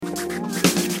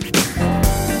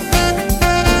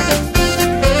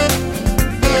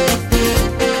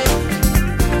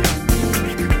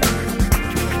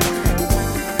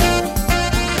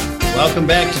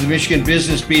Welcome back to the Michigan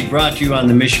Business Beat, brought to you on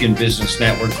the Michigan Business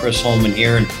Network. Chris Holman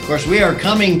here. And of course, we are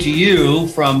coming to you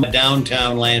from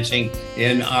downtown Lansing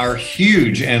in our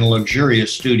huge and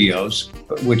luxurious studios,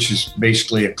 which is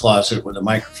basically a closet with a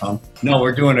microphone. No,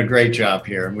 we're doing a great job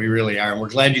here, and we really are. And we're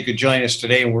glad you could join us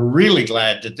today. And we're really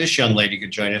glad that this young lady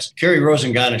could join us. Carrie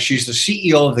Rosengana, she's the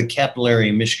CEO of the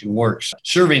Capillary Michigan Works,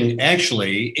 serving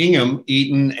actually Ingham,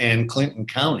 Eaton, and Clinton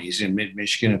counties in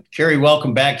mid-Michigan. Carrie,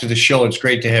 welcome back to the show. It's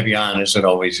great to have you on, as it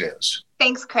always is.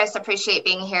 Thanks, Chris. Appreciate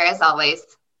being here as always.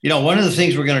 You know, one of the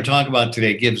things we're going to talk about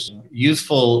today gives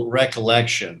youthful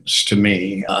recollections to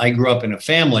me. I grew up in a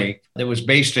family that was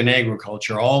based in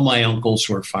agriculture. All my uncles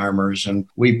were farmers, and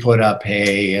we put up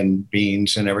hay and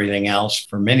beans and everything else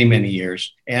for many, many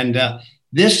years. And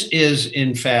this is,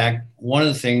 in fact, one of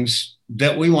the things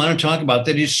that we want to talk about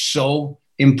that is so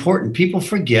important. People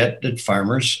forget that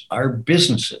farmers are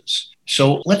businesses.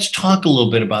 So let's talk a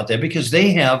little bit about that, because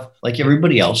they have, like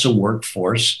everybody else, a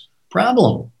workforce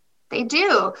problem. They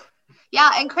do.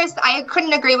 Yeah. And Chris, I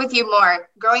couldn't agree with you more.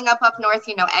 Growing up north,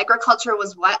 agriculture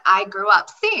was what I grew up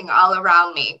seeing all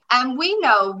around me. And we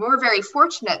know we're very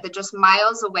fortunate that just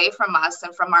miles away from us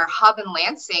and from our hub in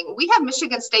Lansing, we have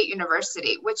Michigan State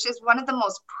University, which is one of the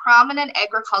most prominent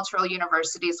agricultural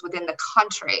universities within the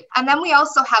country. And then we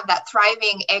also have that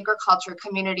thriving agriculture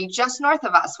community just north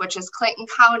of us, which is Clinton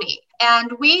County.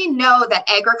 And we know that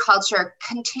agriculture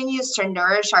continues to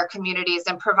nourish our communities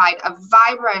and provide a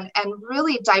vibrant and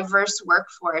really diverse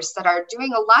workforce that are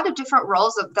doing a lot of different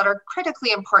roles that are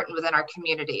critically important within our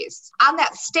communities. On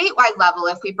that statewide level,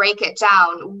 if we break it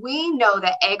down, we know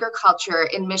that agriculture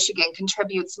in Michigan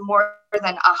contributes more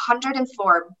than $104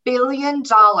 billion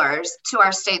to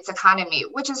our state's economy,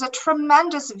 which is a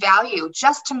tremendous value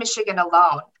just to Michigan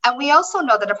alone. And we also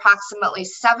know that approximately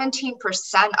 17%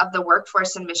 of the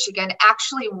workforce in Michigan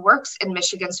actually works in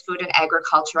Michigan's food and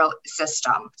agricultural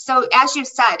system. So as you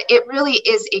said, it really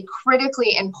is a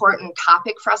critically important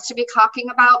topic for us to be talking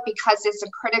about, because it's a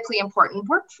critically important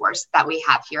workforce that we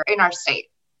have here in our state.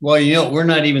 Well, we're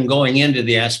not even going into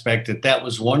the aspect that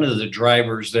was one of the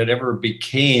drivers that ever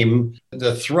became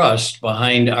the thrust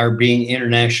behind our being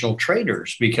international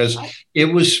traders, because it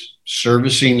was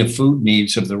servicing the food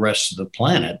needs of the rest of the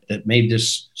planet that made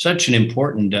this such an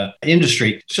important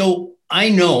industry. So I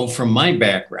know from my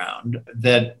background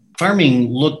that farming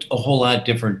looked a whole lot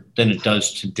different than it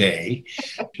does today,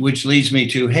 which leads me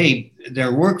to, hey,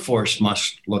 their workforce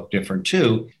must look different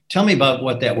too. Tell me about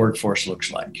what that workforce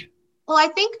looks like. Well, I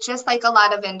think just like a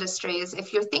lot of industries,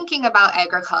 if you're thinking about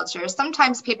agriculture,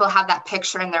 sometimes people have that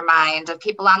picture in their mind of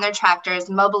people on their tractors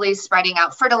mobilely spreading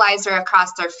out fertilizer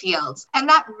across their fields. And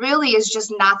that really is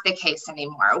just not the case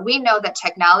anymore. We know that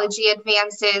technology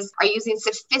advances are using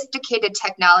sophisticated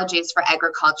technologies for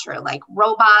agriculture, like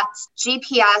robots,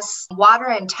 GPS, water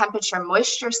and temperature,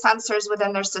 moisture sensors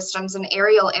within their systems, and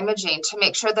aerial imaging to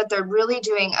make sure that they're really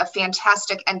doing a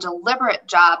fantastic and deliberate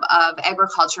job of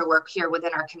agriculture work here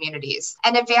within our communities.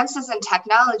 And advances in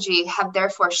technology have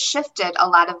therefore shifted a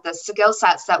lot of the skill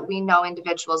sets that we know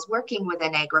individuals working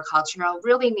within agriculture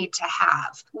really need to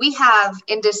have. We have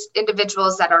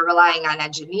individuals that are relying on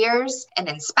engineers and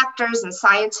inspectors and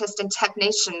scientists and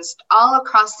technicians all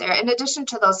across there, in addition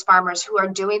to those farmers who are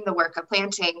doing the work of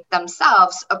planting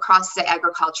themselves across the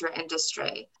agriculture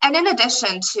industry. And in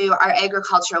addition to our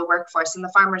agricultural workforce and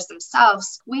the farmers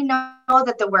themselves, we know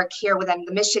that the work here within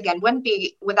the Michigan wouldn't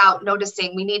be without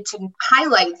noticing we need to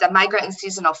highlight the migrant and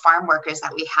seasonal farm workers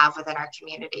that we have within our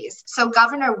communities. So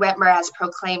Governor Whitmer has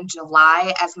proclaimed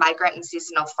July as Migrant and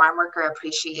Seasonal Farm Worker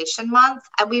Appreciation Month,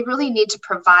 and we really need to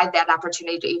provide that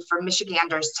opportunity for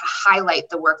Michiganders to highlight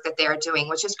the work that they are doing,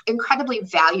 which is incredibly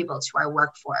valuable to our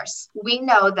workforce. We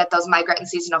know that those migrant and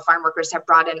seasonal farm workers have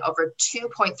brought in over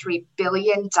 $2.3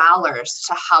 billion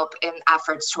to help in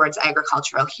efforts towards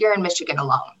agricultural here in Michigan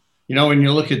alone. When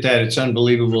you look at that, it's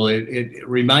unbelievable. It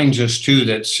reminds us, too,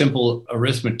 that simple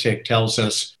arithmetic tells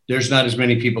us there's not as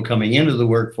many people coming into the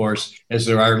workforce as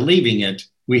there are leaving it.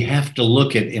 We have to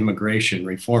look at immigration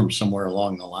reform somewhere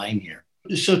along the line here.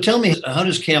 So tell me, how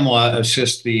does CAMWA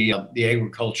assist the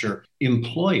agriculture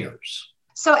employers?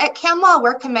 So at CAMWA,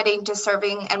 we're committing to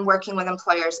serving and working with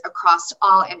employers across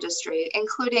all industry,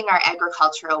 including our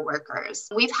agricultural workers.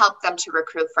 We've helped them to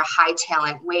recruit for high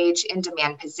talent, wage in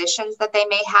demand positions that they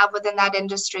may have within that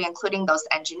industry, including those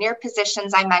engineer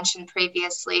positions I mentioned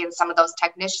previously, and some of those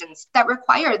technicians that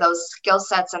require those skill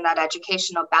sets and that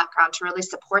educational background to really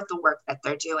support the work that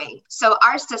they're doing. So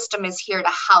our system is here to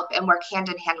help and work hand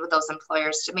in hand with those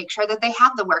employers to make sure that they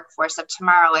have the workforce of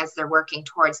tomorrow as they're working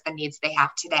towards the needs they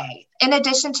have today. In addition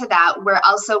addition to that, we're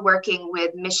also working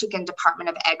with Michigan Department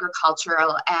of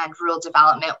Agricultural and Rural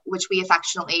Development, which we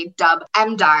affectionately dub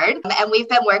MDARD. And we've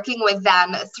been working with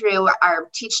them through our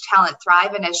Teach Talent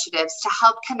Thrive initiatives to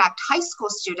help connect high school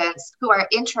students who are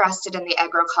interested in the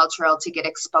agricultural to get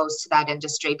exposed to that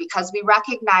industry, because we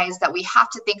recognize that we have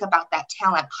to think about that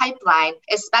talent pipeline,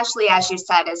 especially as you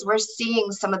said, as we're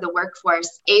seeing some of the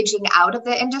workforce aging out of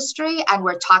the industry, and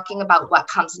we're talking about what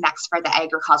comes next for the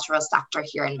agricultural sector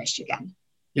here in Michigan.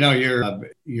 You know,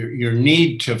 your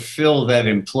need to fill that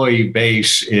employee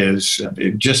base is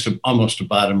just almost a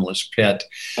bottomless pit.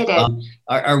 It is.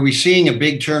 Are we seeing a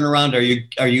big turnaround?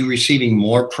 Are you receiving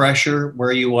more pressure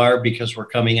where you are because we're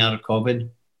coming out of COVID?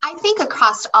 I think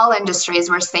across all industries,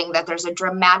 we're seeing that there's a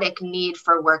dramatic need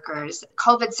for workers.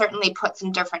 COVID certainly put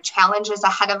some different challenges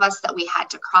ahead of us that we had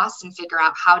to cross and figure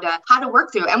out how to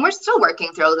work through. And we're still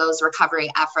working through those recovery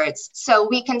efforts. So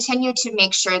we continue to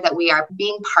make sure that we are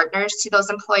being partners to those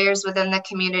employers within the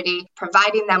community,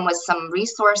 providing them with some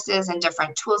resources and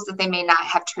different tools that they may not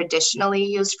have traditionally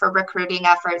used for recruiting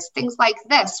efforts. Things like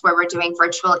this, where we're doing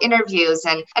virtual interviews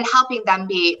and helping them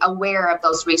be aware of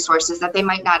those resources that they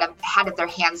might not have had at their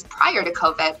hands prior to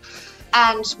COVID.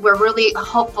 And we're really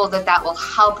hopeful that that will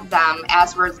help them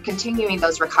as we're continuing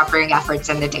those recovery efforts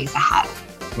in the days ahead.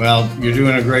 Well, you're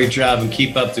doing a great job, and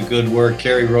keep up the good work.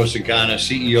 Carrie Rosagana,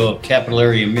 CEO of Capital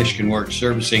Area Michigan Works,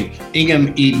 servicing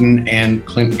Ingham, Eaton, and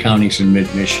Clinton counties in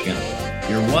mid-Michigan.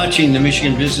 You're watching the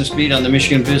Michigan Business Beat on the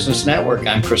Michigan Business Network.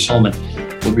 I'm Chris Holman.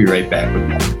 We'll be right back with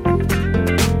more.